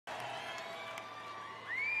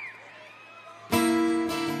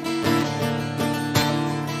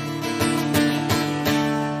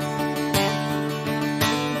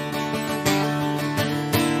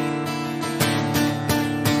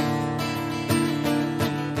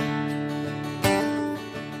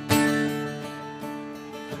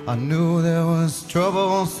I knew there was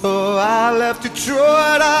trouble, so I left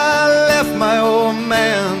Detroit. I left my old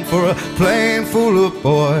man for a plane full of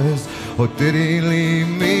boys. Or did he leave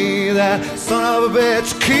me, that son of a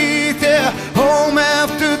bitch, Keith, yeah, home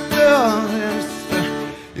after dark?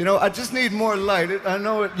 You know, I just need more light. I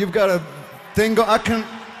know it, you've got a thing I can...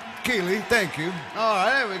 Keeley, thank you. All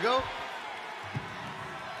right, there we go.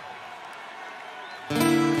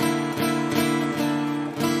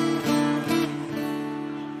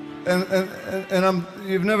 And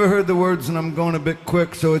you've never heard the words, and I'm going a bit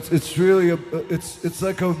quick, so it's really it's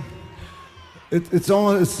like a it's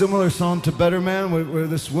almost a similar song to Better Man, where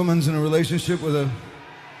this woman's in a relationship with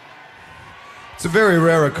it's a very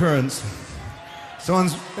rare occurrence.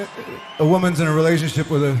 A woman's in a relationship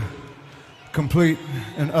with a complete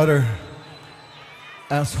and utter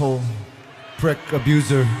asshole, prick,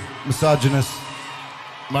 abuser, misogynist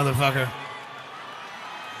motherfucker.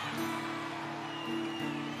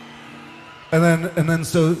 And then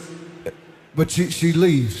so, but she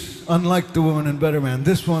leaves. Unlike the woman in Better Man,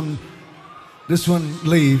 this one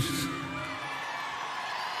leaves.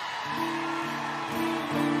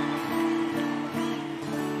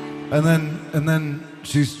 And then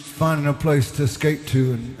she's finding a place to escape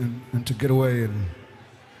to and to get away and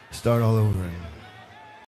start all over.